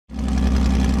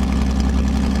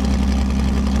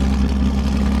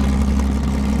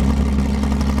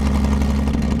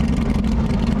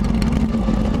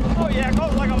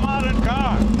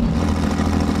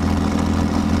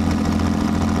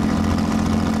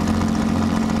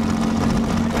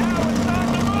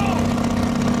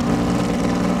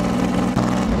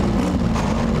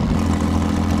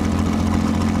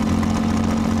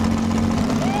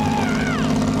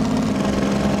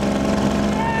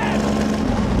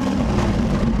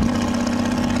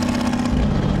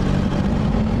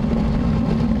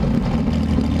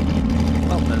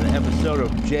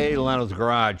Jay Leno's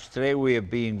Garage. Today we are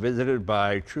being visited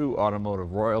by true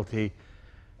automotive royalty.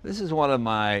 This is one of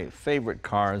my favorite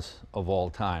cars of all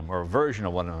time, or a version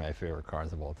of one of my favorite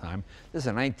cars of all time. This is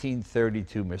a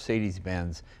 1932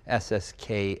 Mercedes-Benz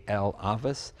SSKL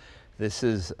Office. This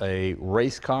is a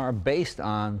race car based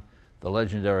on the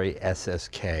legendary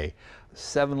SSK.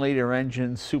 7-liter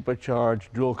engine,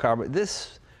 supercharged, dual carburetor.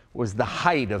 This was the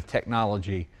height of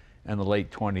technology in the late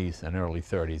 20s and early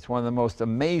 30s. One of the most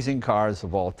amazing cars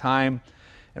of all time.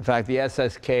 In fact, the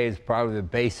SSK is probably the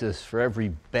basis for every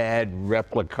bad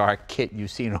replica car kit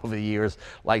you've seen over the years,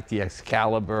 like the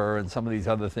Excalibur and some of these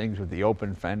other things with the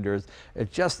open fenders.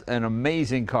 It's just an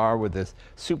amazing car with this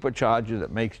supercharger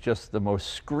that makes just the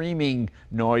most screaming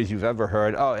noise you've ever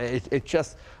heard. Oh, it's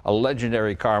just a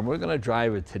legendary car, and we're going to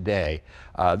drive it today.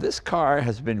 This car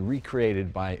has been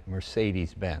recreated by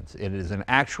Mercedes-Benz. It is an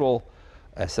actual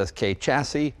SSK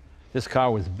chassis. This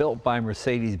car was built by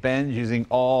Mercedes-Benz using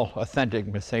all authentic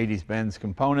Mercedes-Benz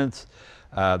components.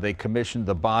 They commissioned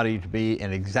the body to be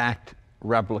an exact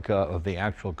replica of the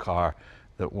actual car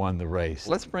that won the race.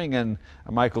 Let's bring in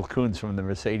Michael Kunz from the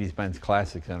Mercedes-Benz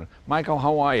Classic Center. Michael,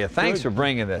 how are you? Thanks for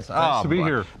bringing this. Nice to be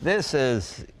here. This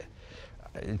is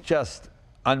just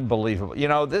unbelievable. You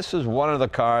know, this is one of the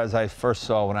cars I first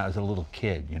saw when I was a little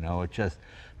kid. You know, it just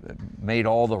made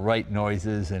all the right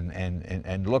noises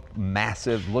and looked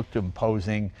massive, looked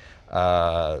imposing.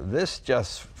 This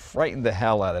just frightened the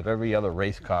hell out of every other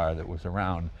race car that was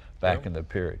around back in the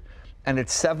period. And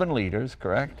it's 7 liters,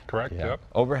 correct? Correct, yeah. Yep.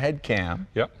 Overhead cam.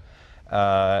 Yep.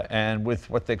 And with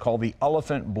what they call the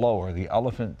elephant blower, the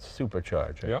elephant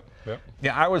supercharger. Yep, yep.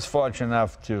 Yeah, I was fortunate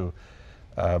enough to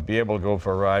be able to go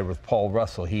for a ride with Paul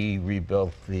Russell. He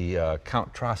rebuilt the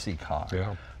Count Trossi car.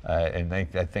 Yeah. And I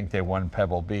think they won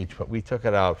Pebble Beach, but we took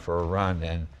it out for a run,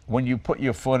 and when you put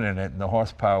your foot in it, and the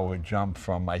horsepower would jump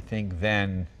from, I think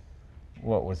then,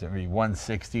 what was it, maybe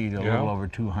 160 to a little over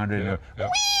 200,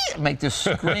 make this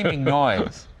screaming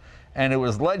noise. And it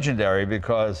was legendary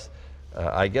because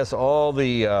I guess all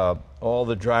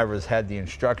the drivers had the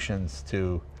instructions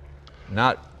to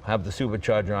not have the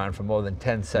supercharger on for more than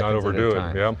 10 seconds not overdo at a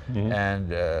time. It, yeah. Mm-hmm.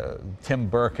 And Tim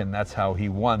Birkin, that's how he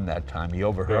won that time. He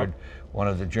overheard one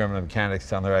of the German mechanics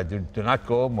telling the ride, do not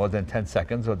go more than 10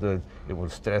 seconds or it will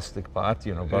stress the part,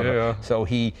 you know. Blah, blah. So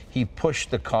he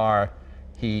pushed the car.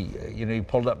 He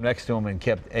pulled up next to him and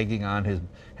kept egging on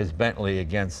his Bentley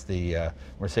against the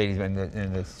Mercedes, and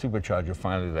the supercharger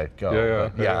finally let go.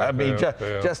 I mean,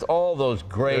 just all those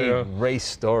great race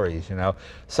stories, you know.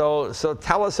 So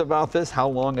tell us about this, how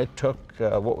long it took,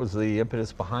 what was the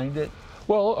impetus behind it?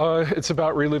 Well, it's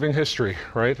about reliving history,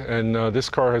 right? And this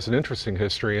car has an interesting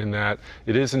history in that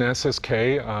it is an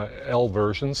SSK L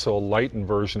version, so a lightened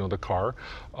version of the car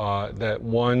that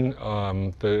won,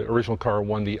 the original car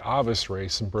won the Avis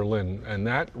race in Berlin. And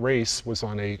that race was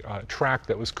on a track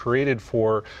that was created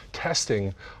for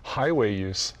testing highway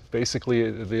use. Basically,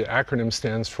 the acronym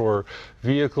stands for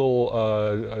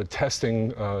Vehicle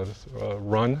Testing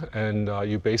Run, and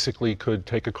you basically could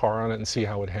take a car on it and see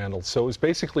how it handled. So it was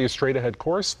basically a straight ahead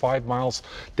course, 5 miles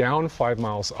down, 5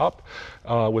 miles up,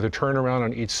 with a turnaround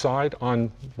on each side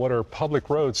on what are public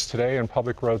roads today and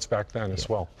public roads back then as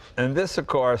well. And this, of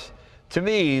course, to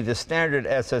me, the standard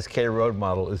SSK road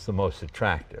model is the most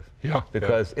attractive.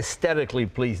 Because aesthetically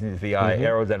pleasing to the eye.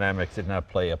 Aerodynamics did not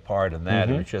play a part in that.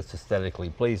 It was just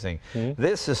aesthetically pleasing.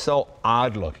 This is so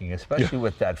odd looking, especially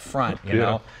with that front, you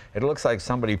know. It looks like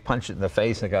somebody punched it in the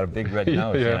face and got a big red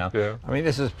nose, you know. I mean,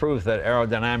 this is proof that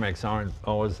aerodynamics aren't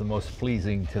always the most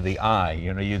pleasing to the eye.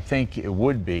 You know, you'd think it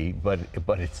would be, but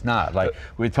it's not. Like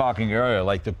we were talking earlier,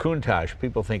 like the Countach,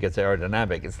 people think it's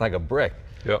aerodynamic. It's like a brick.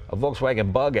 A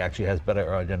Volkswagen Bug actually has better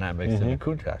aerodynamics than the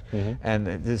Countach.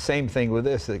 And the same thing with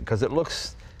this, because it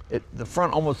looks, the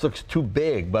front almost looks too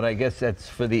big, but I guess that's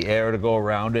for the air to go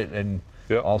around it and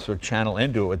also channel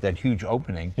into it with that huge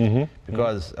opening.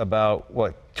 Because about,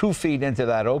 what, 2 feet into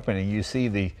that opening, you see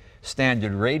the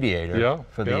standard radiator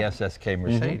for the SSK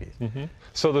Mercedes.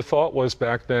 So the thought was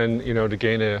back then, you know, to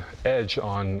gain an edge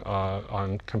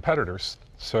on competitors.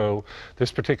 So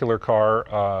this particular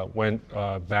car went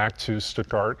back to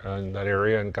Stuttgart and that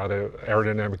area and got an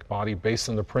aerodynamic body based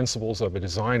on the principles of a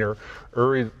designer,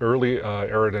 early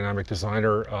aerodynamic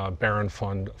designer, Baron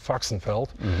von Fachsenfeld.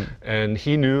 And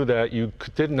he knew that you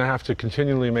didn't have to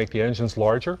continually make the engines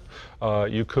larger.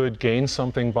 You could gain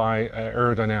something by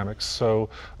aerodynamics. So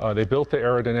they built the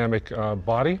aerodynamic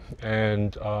body,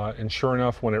 and sure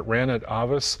enough, when it ran at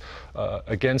Avis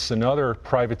against another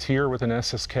privateer with an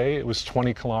SSK, it was 20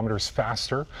 20 kilometers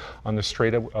faster on the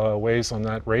straightaways on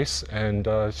that race, and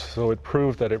so it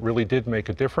proved that it really did make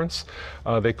a difference.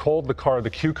 They called the car the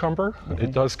cucumber.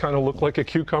 It does kind of look like a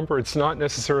cucumber. It's not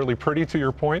necessarily pretty, to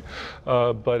your point,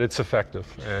 but it's effective,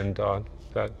 and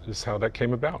that is how that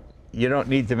came about. You don't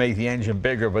need to make the engine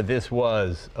bigger, but this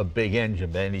was a big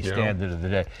engine by any standard of the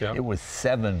day. Yeah. It was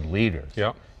 7 liters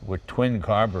with twin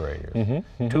carburetors.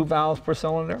 2 valves per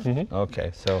cylinder?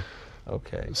 Okay, so,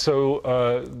 So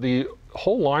the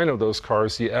whole line of those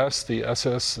cars, the S, the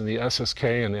SS, and the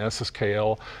SSK, and the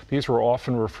SSKL, these were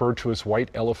often referred to as white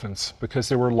elephants because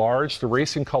they were large. The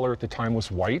racing color at the time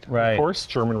was white, of course,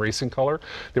 German racing color.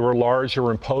 They were large, they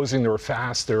were imposing, they were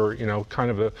fast, they were, you know, kind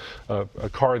of a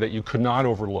car that you could not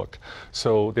overlook.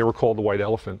 So they were called the white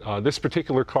elephant. This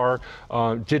particular car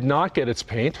did not get its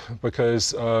paint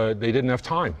because they didn't have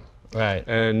time. Right.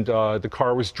 And the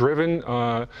car was driven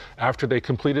after they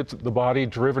completed the body,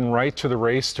 driven right to the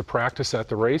race to practice at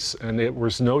the race, and there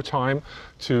was no time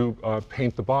to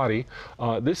paint the body.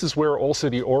 This is where also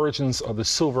the origins of the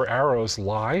silver arrows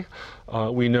lie.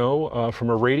 We know from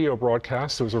a radio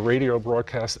broadcast, there was a radio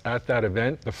broadcast at that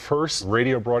event, the first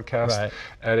radio broadcast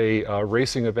at a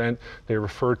racing event, they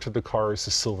referred to the car as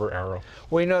the silver arrow.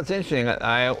 Well, you know, it's interesting.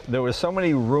 There were so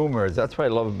many rumors. That's what I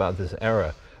love about this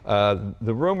era.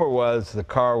 The rumor was the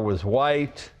car was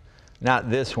white, not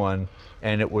this one,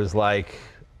 and it was like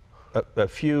a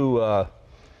few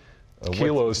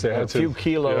kilos. A few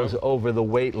kilos over the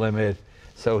weight limit.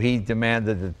 So he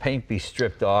demanded the paint be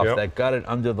stripped off. That got it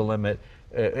under the limit.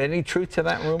 Any truth to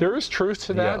that rumor? There is truth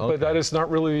to that, but that is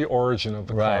not really the origin of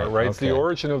the car, right? The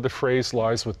origin of the phrase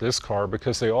lies with this car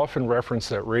because they often reference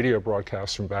that radio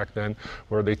broadcast from back then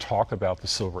where they talk about the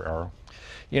silver arrow.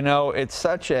 You know, it's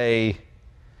such a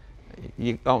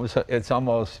it's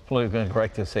almost politically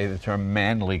incorrect to say the term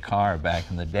manly car back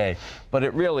in the day, but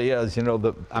it really is. You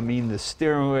know, I mean, the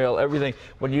steering wheel, everything.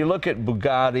 When you look at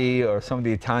Bugatti or some of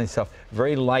the Italian stuff,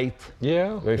 very light,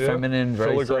 very feminine,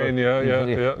 very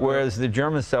filigrane, whereas the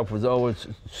German stuff was always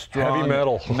strong, heavy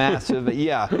metal, massive,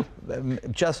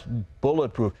 just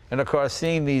bulletproof. And of course,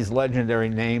 seeing these legendary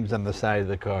names on the side of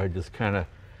the car just kind of,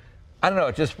 I don't know,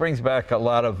 it just brings back a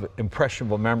lot of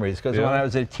impressionable memories, because when I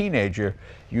was a teenager,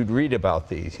 you'd read about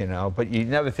these, you know, but you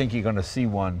never think you're going to see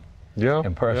one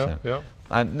in person.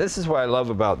 And this is what I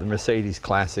love about the Mercedes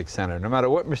Classic Center. No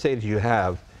matter what Mercedes you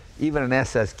have, even an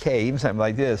SSK, even something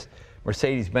like this,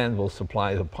 Mercedes-Benz will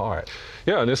supply the part.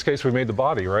 Yeah, in this case, we made the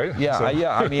body, right?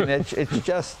 I mean, it's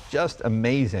just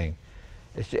amazing.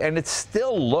 And it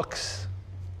still looks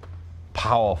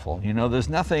powerful. You know, there's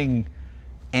nothing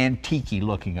antique-y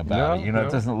looking about it. You know, it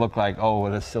doesn't look like, oh,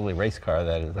 what a silly race car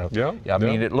that is. I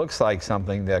mean, it looks like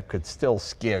something that could still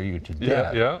scare you to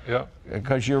death.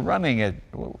 Because you're running at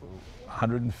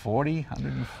 140,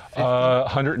 150?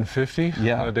 150.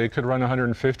 They could run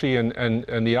 150,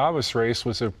 and the Avis race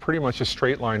was pretty much a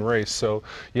straight line race, so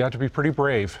you have to be pretty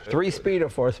brave. 3-speed or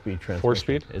 4-speed transmission?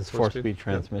 4-speed. It's 4-speed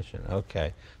transmission.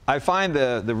 Okay. I find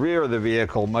the rear of the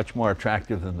vehicle much more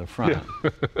attractive than the front.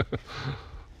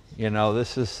 You know,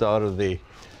 this is sort of the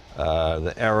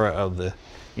era of the,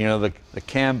 you know, the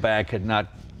cam bag had not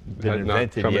been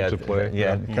invented yet.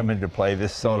 Come into play.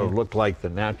 This sort of looked like the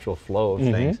natural flow of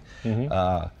things.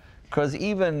 Because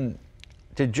even,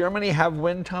 did Germany have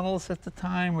wind tunnels at the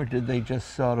time, or did they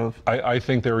just sort of? I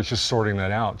think they were just sorting that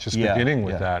out, just beginning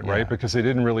with that, right? Because they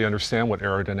didn't really understand what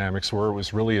aerodynamics were. It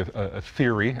was really a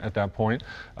theory at that point,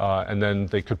 and then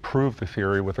they could prove the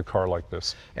theory with a car like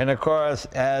this. And of course,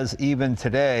 as even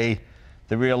today,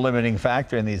 the real limiting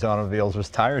factor in these automobiles was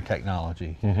tire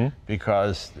technology,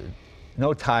 because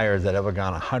no tires had ever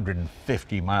gone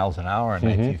 150 miles an hour in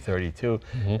 1932,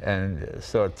 and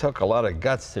so it took a lot of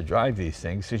guts to drive these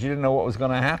things, because you didn't know what was going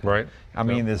to happen. Right. I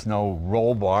mean, there's no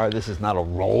roll bar. This is not a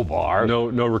roll bar.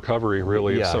 No recovery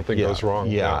really if something goes wrong.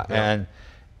 And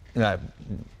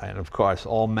of course,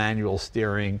 all manual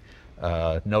steering,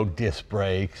 no disc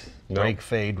brakes. Brake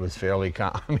fade was fairly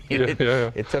common. I mean,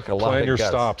 it took a lot of guts. Plan your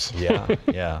stops.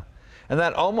 And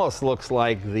that almost looks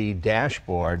like the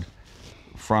dashboard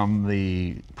from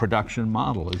the production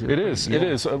model, is it? It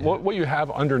is. What you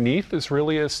have underneath is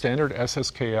really a standard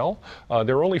SSKL.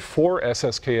 There are only 4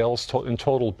 SSKLs in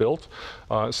total built.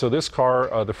 So this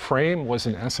car, the frame was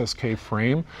an SSK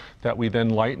frame that we then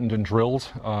lightened and drilled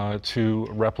to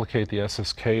replicate the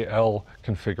SSKL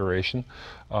configuration.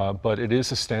 But it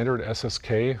is a standard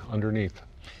SSK underneath.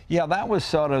 Yeah, that was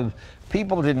sort of,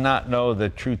 people did not know the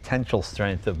true tensile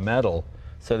strength of metal.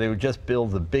 So they would just build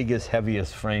the biggest,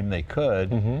 heaviest frame they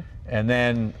could, and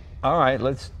then, all right,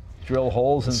 let's drill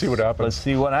holes and see what happens. Let's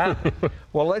see what happens.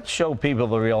 Well, let's show people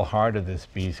the real heart of this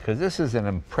beast, because this is an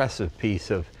impressive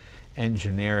piece of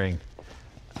engineering.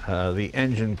 The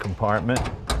engine compartment.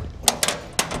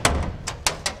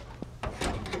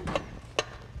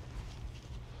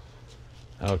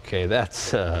 Okay,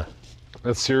 that's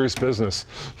serious business.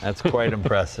 That's quite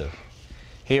impressive.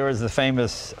 Here is the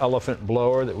famous elephant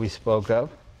blower that we spoke of.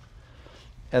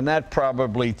 And that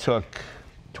probably took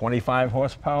 25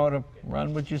 horsepower to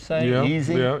run, would you say? Yeah,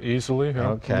 Easy? Yeah, easily. Yeah.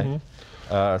 Okay.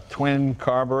 Twin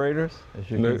carburetors,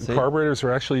 as you can see. The carburetors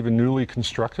are actually even newly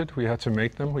constructed. We had to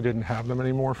make them. We didn't have them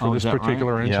anymore for this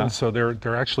particular right? engine, Yeah. so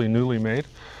they're actually newly made,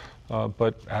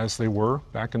 but as they were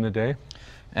back in the day.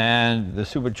 And the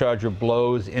supercharger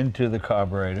blows into the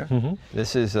carburetor.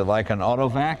 This is like an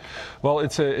autovac? Well,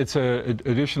 it's a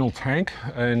additional tank,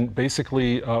 and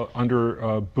basically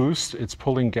under boost, it's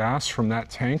pulling gas from that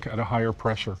tank at a higher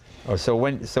pressure. Oh, so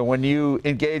when you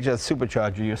engage a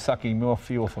supercharger, you're sucking more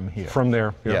fuel from here. From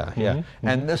there. Yeah, yeah.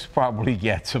 And this probably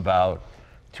gets about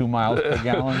 2 miles per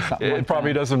gallon. Something It like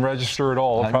probably that. doesn't register at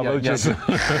all. Probably just.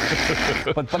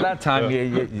 But by that time,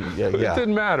 It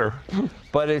didn't matter.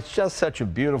 But it's just such a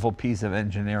beautiful piece of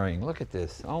engineering. Look at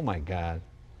this. Oh my God.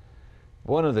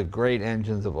 One of the great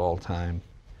engines of all time.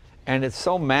 And it's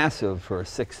so massive for a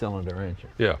 6-cylinder engine.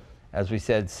 Yeah. As we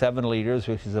said, 7 liters,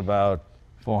 which is about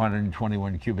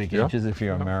 421 cubic inches if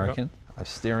you're American. A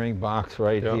steering box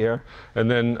right here. And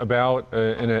then about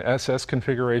in an SS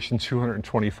configuration,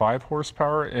 225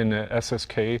 horsepower. In an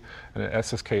SSK and an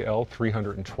SSKL,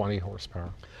 320 horsepower.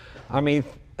 I mean,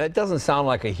 that doesn't sound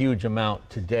like a huge amount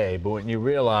today, but when you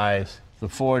realize the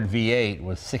Ford V8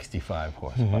 was 65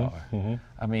 horsepower,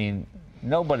 I mean,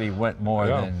 nobody went more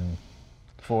than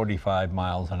 45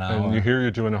 miles an hour. And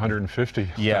you're doing 150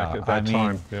 back at that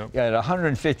time. Yeah, at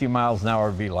 150 miles an hour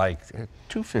would be like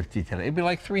 250 today. It'd be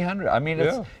like 300. I mean,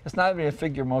 it's not even a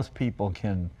figure most people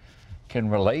can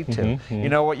relate to. You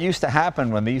know, what used to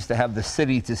happen when they used to have the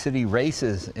city-to-city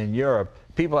races in Europe,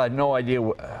 people had no idea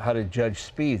how to judge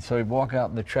speed, so they'd walk out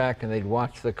on the track and they'd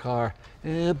watch the car,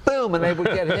 boom, and they would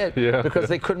get hit because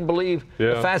they couldn't believe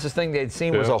the fastest thing they'd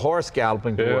seen was a horse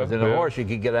galloping towards them. And a horse, you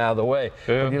could get out of the way.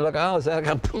 And you look, oh, is that?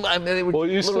 I mean, they would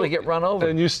literally get run over.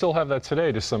 And you still have that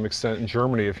today to some extent in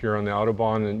Germany if you're on the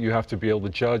Autobahn, and you have to be able to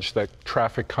judge that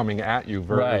traffic coming at you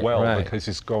very well because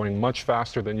he's going much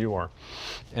faster than you are.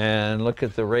 And look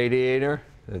at the radiator,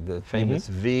 the famous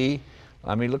V.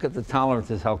 I mean, look at the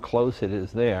tolerances, how close it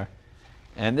is there.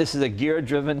 And this is a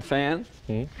gear-driven fan.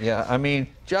 Yeah, I mean,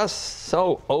 just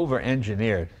so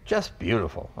over-engineered, just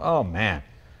beautiful. Oh, man.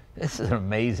 This is an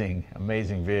amazing,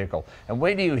 amazing vehicle. And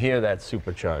wait till you hear that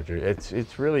supercharger.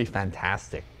 It's really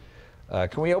fantastic.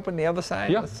 Can we open the other side?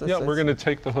 Yeah, we're going to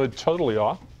take the hood totally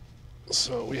off.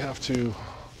 So we have to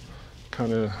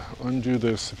kind of undo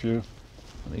this. If you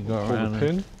pull the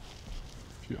pin,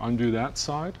 if you undo that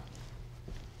side.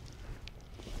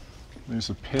 There's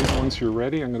a pin. Once you're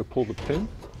ready, I'm going to pull the pin.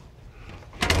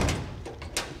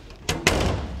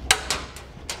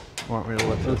 Want me to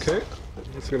lift this? Okay.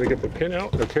 Just going to get the pin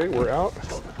out. Okay, we're out.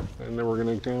 And then we're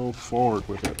going to go forward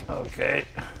with it. Okay.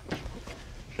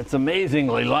 It's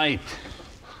amazingly light.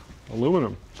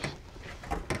 Aluminum.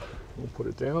 We'll put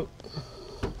it down.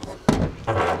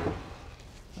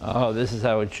 Oh, this is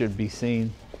how it should be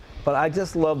seen. But I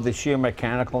just love the sheer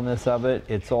mechanicalness of it.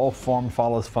 It's all form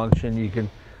follows function. You can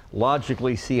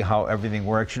logically see how everything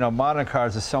works. You know, modern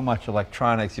cars are so much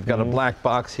electronics. You've got a black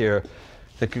box here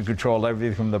that can control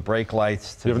everything from the brake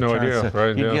lights to you have no idea,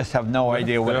 right? You just have no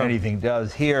idea what anything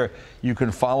does. Here, you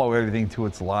can follow everything to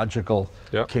its logical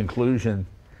conclusion.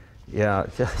 Yeah,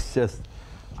 just,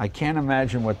 I can't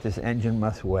imagine what this engine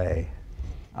must weigh.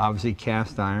 Obviously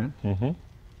cast iron.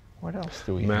 What else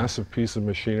do we have? Massive piece of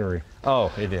machinery.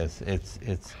 Oh, it is.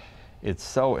 It's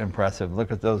so impressive.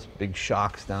 Look at those big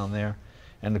shocks down there.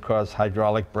 And of course,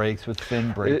 hydraulic brakes with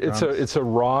fin brake drums. It's a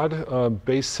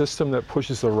rod-based system that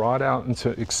pushes the rod out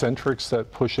into eccentrics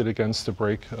that push it against the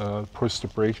brake, push the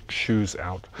brake shoes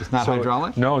out. It's not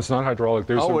hydraulic? No, it's not hydraulic.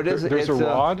 There's there's a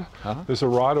rod. There's a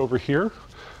rod over here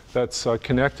that's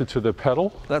connected to the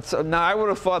pedal. That's now I would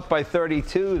have thought by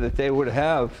 32 that they would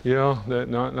have. Yeah,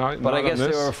 not. But I guess they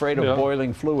were afraid of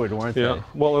boiling fluid, weren't they?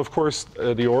 Well, of course,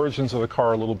 the origins of the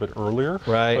car are a little bit earlier.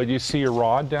 Right. But you see a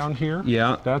rod down here.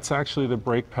 Yeah. That's actually the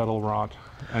brake pedal rod,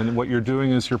 and what you're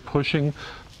doing is you're pushing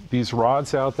these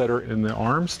rods out that are in the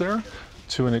arms there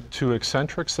to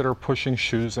eccentrics that are pushing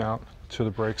shoes out to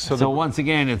the brakes. So once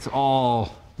again, it's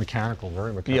all mechanical,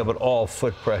 very mechanical. Yeah, but all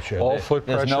foot pressure. All foot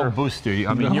pressure. There's no booster.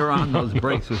 I mean, you're on those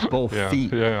brakes with both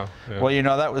feet. Yeah. Well, you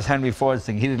know, that was Henry Ford's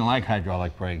thing. He didn't like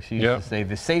hydraulic brakes. He used to say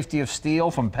the safety of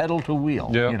steel from pedal to wheel,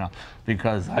 you know,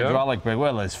 because hydraulic brake,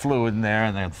 well, there's fluid in there,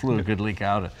 and the fluid could leak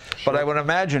out. But I would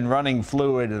imagine running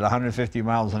fluid at 150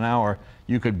 miles an hour,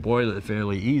 you could boil it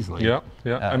fairly easily. Yeah,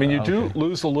 yeah. I mean, you do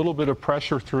lose a little bit of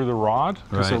pressure through the rod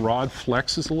because the rod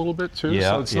flexes a little bit too.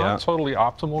 Yeah, so it's not totally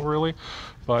optimal, really,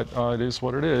 but it is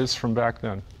what it is from back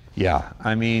then. Yeah,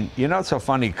 I mean, you know, it's so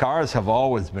funny. Cars have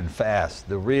always been fast.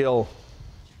 The real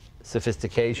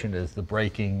sophistication is the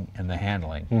braking and the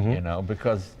handling. You know,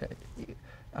 because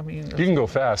I mean, you can go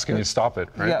fast. Can you stop it?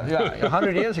 Right? Yeah, yeah.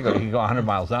 100 years ago, you could go 100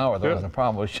 miles an hour. There wasn't a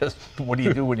problem. It was just, what do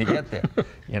you do when you get there?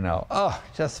 You know, oh,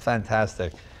 just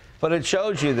fantastic. But it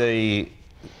shows you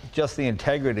just the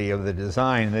integrity of the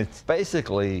design. It's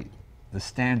basically the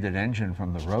standard engine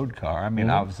from the road car. I mean,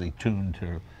 obviously tuned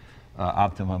to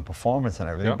optimum performance and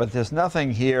everything. But there's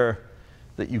nothing here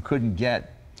that you couldn't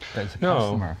get as a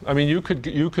customer. I mean, you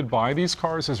could buy these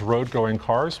cars as road-going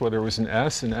cars, whether it was an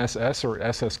S, an SS, or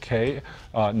SSK.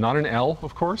 Not an L,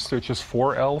 of course. There's just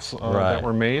 4 Ls that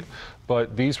were made.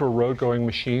 But these were road-going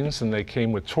machines, and they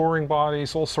came with touring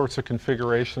bodies, all sorts of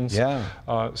configurations. Yeah.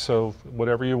 So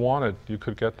whatever you wanted, you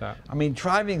could get that. I mean,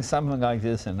 driving something like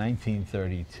this in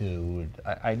 1932,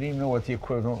 I didn't even know what the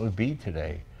equivalent would be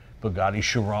today. Bugatti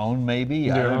Chiron,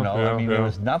 maybe? I don't know. I mean, there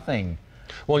was nothing.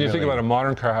 Well, when you think about a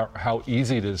modern car, how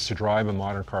easy it is to drive a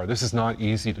modern car. This is not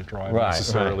easy to drive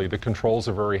necessarily. The controls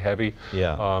are very heavy.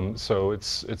 Yeah. So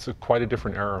it's quite a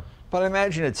different era. But I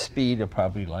imagine its speed, it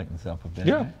probably lightens up a bit.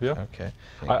 Yeah, yeah. Okay.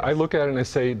 I look at it and I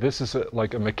say, this is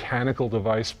like a mechanical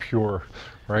device pure,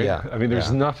 right? Yeah. I mean,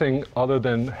 there's nothing other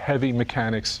than heavy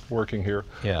mechanics working here,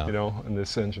 you know, in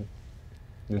this engine.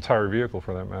 The entire vehicle,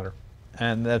 for that matter.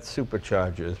 And that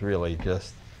supercharger is really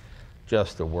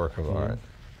just a work of art.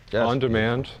 On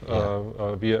demand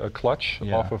via a clutch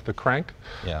off of the crank.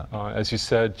 Yeah. As you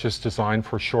said, just designed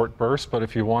for short bursts, but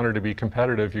if you wanted to be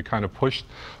competitive, you kind of pushed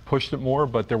it more,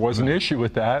 but there was an issue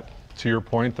with that. To your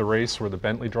point, the race where the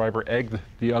Bentley driver egged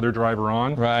the other driver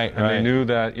on. Right, and they knew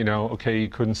that, you know, okay, you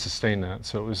couldn't sustain that.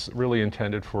 So it was really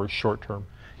intended for short term.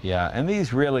 Yeah, and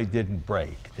these really didn't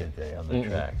break, did they, on the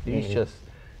track? These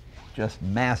just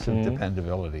massive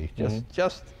dependability.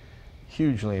 Just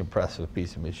hugely impressive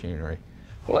piece of machinery.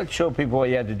 Well, let's show people what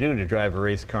you had to do to drive a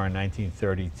race car in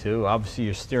 1932. Obviously,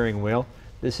 your steering wheel.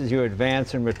 This is your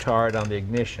advance and retard on the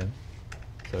ignition.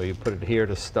 So you put it here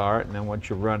to start, and then once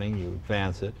you're running, you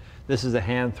advance it. This is a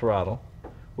hand throttle,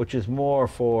 which is more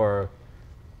for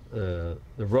the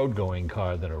road-going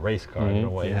car than a race car. I don't know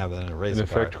why you have that in a race car. In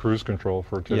effect, cruise control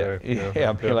for today.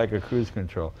 Yeah, like a cruise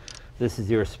control. This is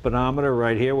your speedometer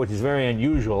right here, which is very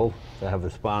unusual to have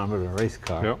a speedometer in a race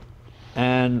car. Yep.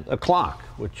 And a clock,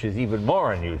 which is even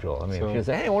more unusual. I mean, if you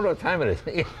say, hey, I wonder what time it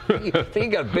is. you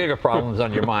got bigger problems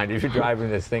on your mind if you're driving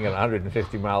this thing at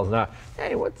 150 miles an hour.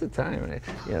 Hey, what's the time?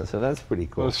 Yeah, so that's pretty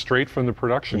cool. Well, straight from the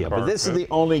production car. But this is the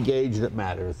only gauge that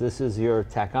matters. This is your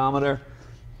tachometer.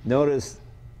 Notice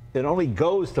it only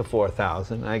goes to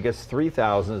 4,000. I guess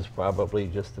 3,000 is probably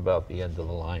just about the end of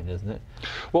the line, isn't it?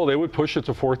 Well, they would push it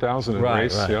to 4,000 in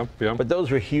race. Right. Yeah. But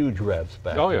those were huge revs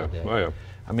back in the day. Oh, yeah.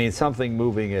 I mean, something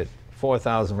moving at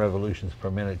 4,000 revolutions per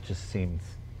minute just seems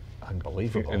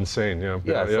unbelievable. Insane, yeah.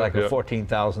 Yeah, it's like a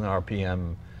 14,000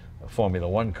 RPM Formula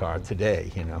One car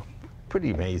today, you know. Pretty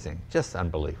amazing, just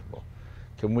unbelievable.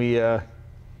 Can we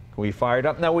fire it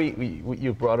up? Now,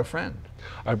 you brought a friend.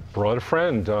 I brought a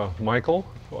friend, Michael,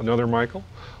 another Michael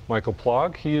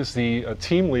Plog. He is the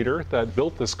team leader that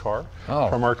built this car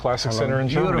from our Classic Center in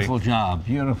Germany. Beautiful job,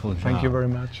 beautiful job. Thank you very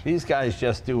much. These guys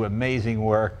just do amazing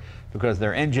work because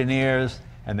they're engineers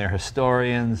and they're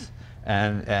historians,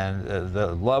 and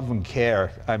the love and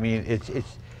care. I mean, it's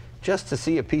just to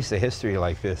see a piece of history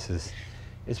like this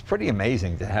it's pretty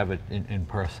amazing to have it in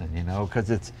person, you know, because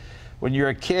it's when you're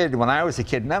a kid. When I was a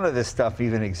kid, none of this stuff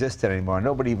even existed anymore.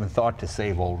 Nobody even thought to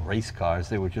save old race cars.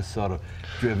 They were just sort of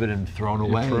driven and thrown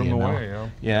away.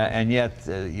 Yeah, and yet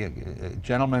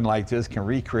gentlemen like this can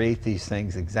recreate these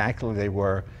things exactly they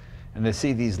were. And to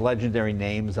see these legendary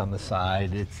names on the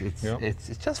side,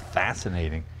 it's just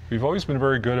fascinating. We've always been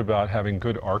very good about having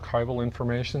good archival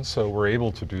information, so we're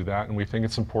able to do that, and we think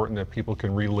it's important that people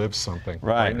can relive something.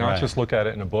 Right. Not just look at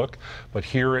it in a book, but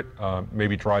hear it,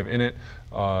 maybe drive in it,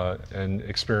 and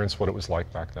experience what it was like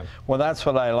back then. Well, that's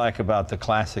what I like about the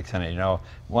Classic Center. You know,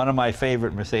 one of my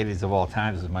favorite Mercedes of all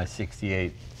times is my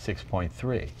 68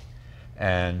 6.3,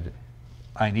 and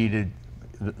I needed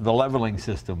the leveling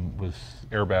system was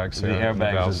airbags. The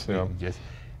airbags,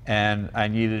 and I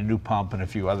needed a new pump and a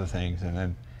few other things, and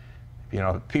then, you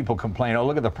know, people complain, oh,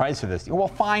 look at the price of this. Well,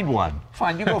 find one.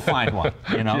 Fine, you go find one,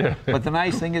 you know. But the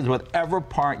nice thing is, whatever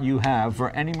part you have for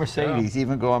any Mercedes,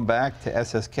 even going back to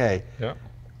SSK,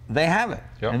 they have it,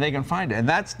 Yep. and they can find it. And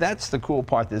that's the cool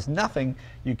part. There's nothing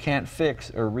you can't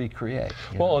fix or recreate.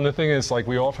 Well, and the thing is, like,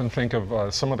 we often think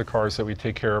of some of the cars that we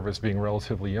take care of as being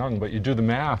relatively young, but you do the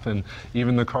math, and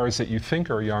even the cars that you think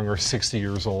are young are 60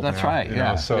 years old now. That's right, you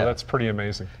know? So yeah. that's pretty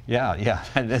amazing. Yeah, yeah.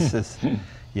 And this is,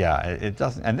 yeah, it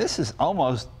doesn't, and this is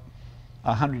almost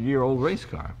a 100-year-old race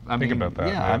car. Think about that.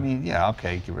 Yeah, I mean, yeah,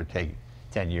 okay, give or take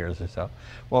 10 years or so.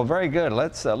 Well, very good.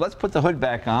 Let's put the hood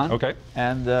back on. Okay.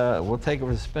 And we'll take it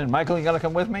for a spin. Michael, you gonna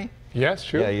come with me? Yes,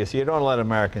 sure. Yeah, you see, you don't let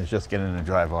Americans just get in and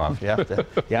drive off. You have to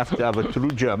have a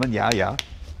true German. Yeah, yeah.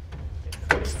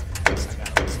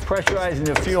 Pressurizing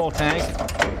the fuel tank.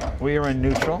 We are in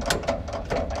neutral.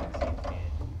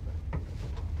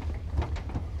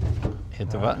 Hit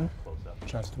the button.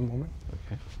 Just a moment.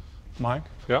 Okay. Mike,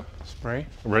 Yeah. spray.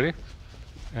 Ready?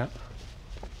 Yeah.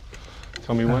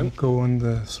 Tell me when. Go on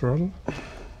the throttle.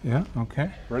 Yeah,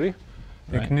 okay. Ready?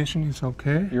 Right. Ignition is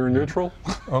okay. You're in neutral.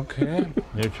 Okay.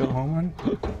 Neutral. Moment.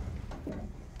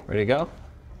 Ready to go?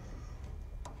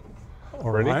 All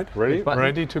Ready? right. Ready? Button.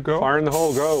 Ready to go. Fire in the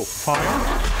hole. Go.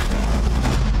 Fire.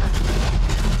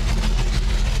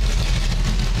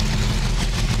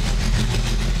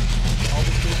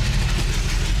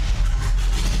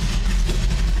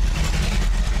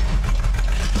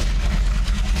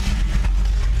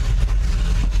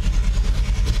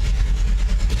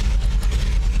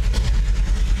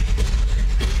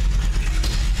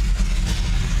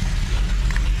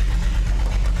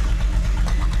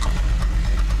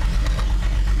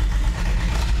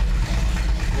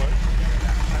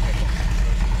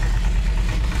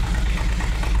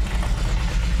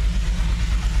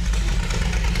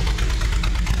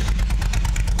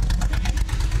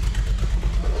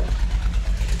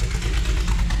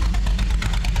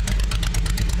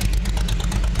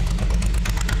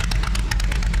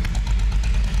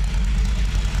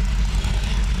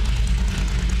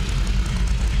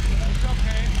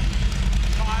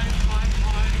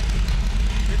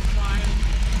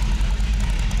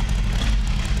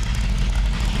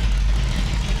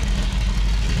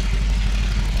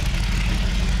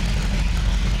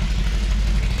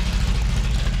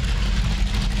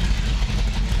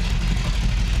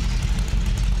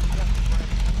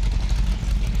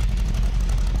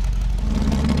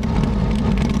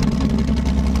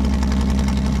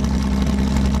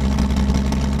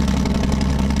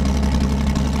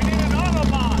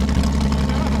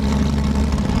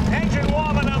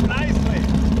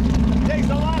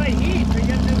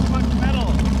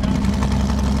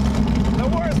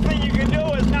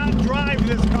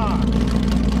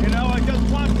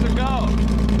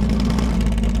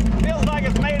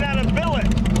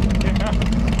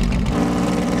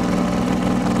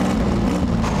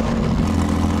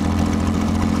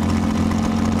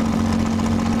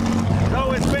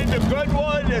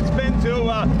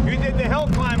 You did the hill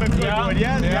climb at Goodwood,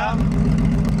 yes? Yeah.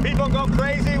 People go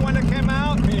crazy when it came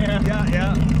out? Yeah. Yeah,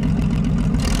 yeah.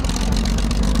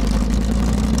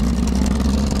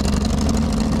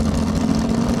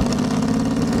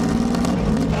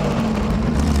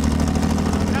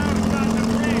 Now it's on the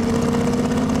breeze.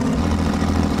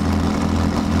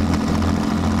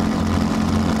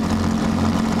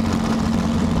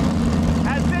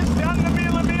 Has this done the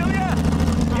Mille Amelia?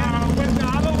 Yeah, with the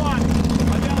other one.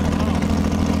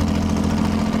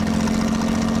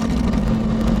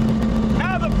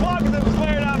 Now the plugs have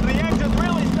flared up, the engine's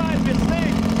really starting to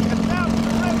sing. It sounds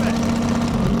terrific.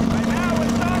 Right now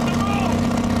it's on the move.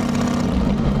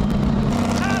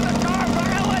 Now the car for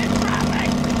LA traffic.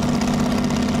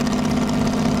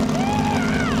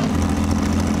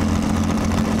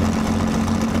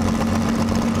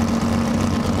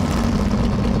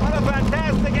 What a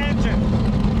fantastic engine.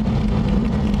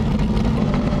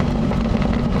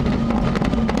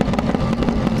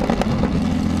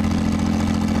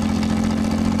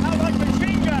 Sounds like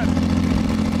machine guns.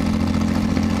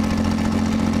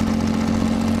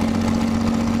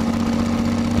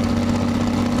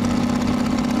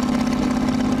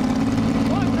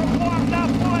 Once you're warmed up,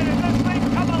 boy, does this thing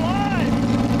come alive.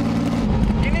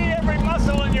 You need every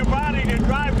muscle in your body to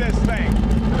drive this thing.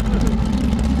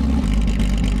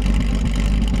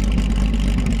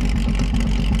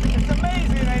 It's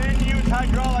amazing they didn't use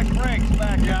hydraulic brakes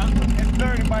back in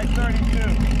 30 by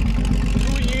 32.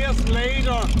 2 years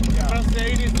later,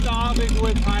 Mercedes started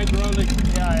with hydraulic,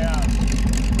 Yeah,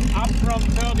 yeah. up from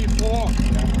 34.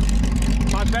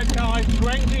 But that car is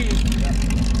 20.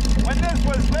 When this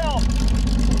was built,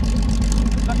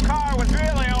 the car was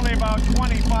really only about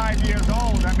 25 years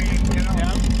old. I mean, you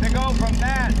know, to go from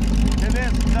that to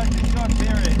this in such a short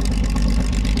period.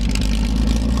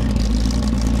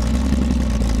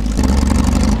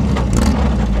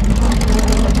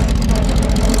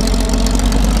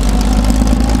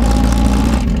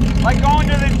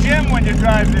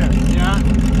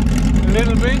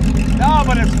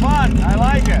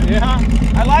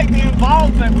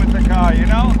 fun with the car, you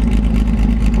know?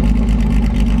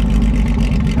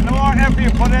 And the more effort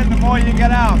you put in, the more you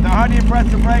get out. The harder you press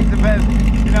the brakes, the better,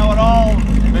 you know, it all...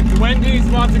 The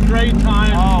 20s was a great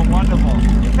time. Oh, wonderful.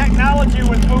 Technology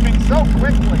was moving so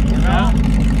quickly, you know?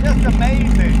 Just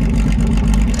amazing.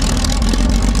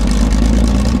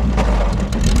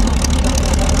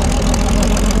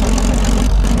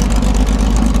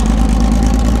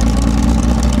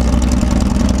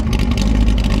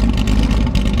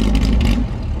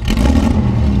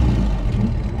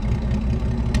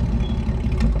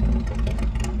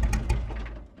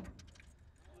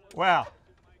 Well,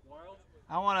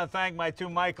 I want to thank my two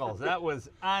Michaels. That was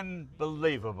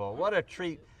unbelievable. What a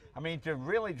treat. I mean, to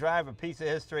really drive a piece of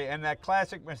history, and that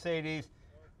classic Mercedes,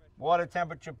 water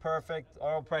temperature perfect,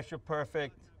 oil pressure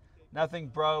perfect, nothing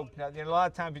broke. You know, a lot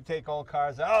of times you take old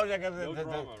cars, oh, they're gonna, No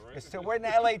drama, right? so we're in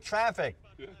LA traffic.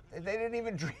 They didn't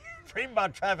even dream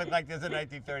about traffic like this in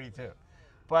 1932.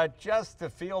 But just to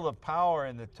feel the power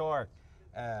and the torque,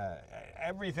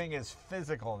 everything is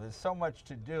physical. There's so much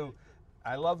to do.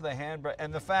 I love the handbrake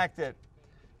and the fact that,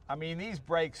 I mean, these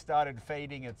brakes started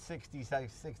fading at 60,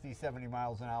 70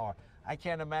 miles an hour. I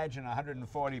can't imagine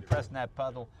 140 pressing that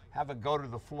pedal, have it go to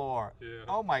the floor. Yeah.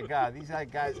 Oh my God, these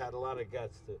guys had a lot of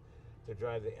guts to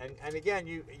drive it. And again,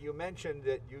 you mentioned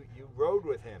that you rode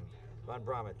with him, Von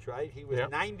Bromwich, right? He was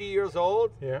 90 years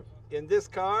old in this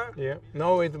car? Yeah.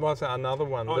 No, it was another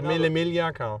one, the Mille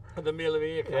Miglia car. The Mille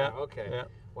Miglia car, Yeah. okay. Yeah.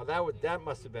 Well, that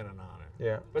must have been an honor.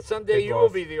 Yeah. But someday It you will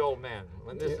was. be the old man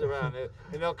when this is around, and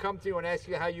they'll come to you and ask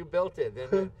you how you built it,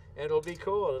 and it'll be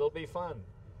cool. It'll be fun.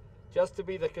 Just to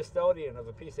be the custodian of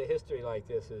a piece of history like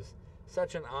this is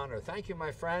such an honor. Thank you,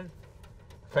 my friend.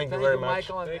 Thank you very much.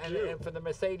 Michael, Thank and, you. and for the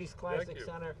Mercedes Classic you.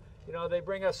 Center. You know, they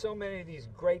bring us so many of these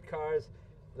great cars.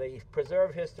 They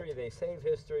preserve history. They save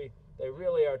history. They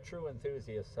really are true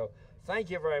enthusiasts. So thank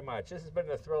you very much. This has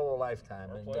been a thrill of a lifetime.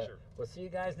 Our and pleasure. We'll see you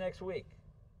guys next week.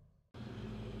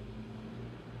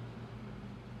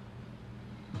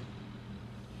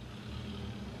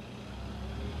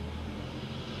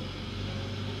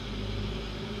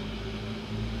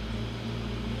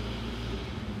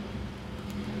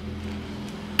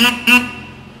 Mm-hmm.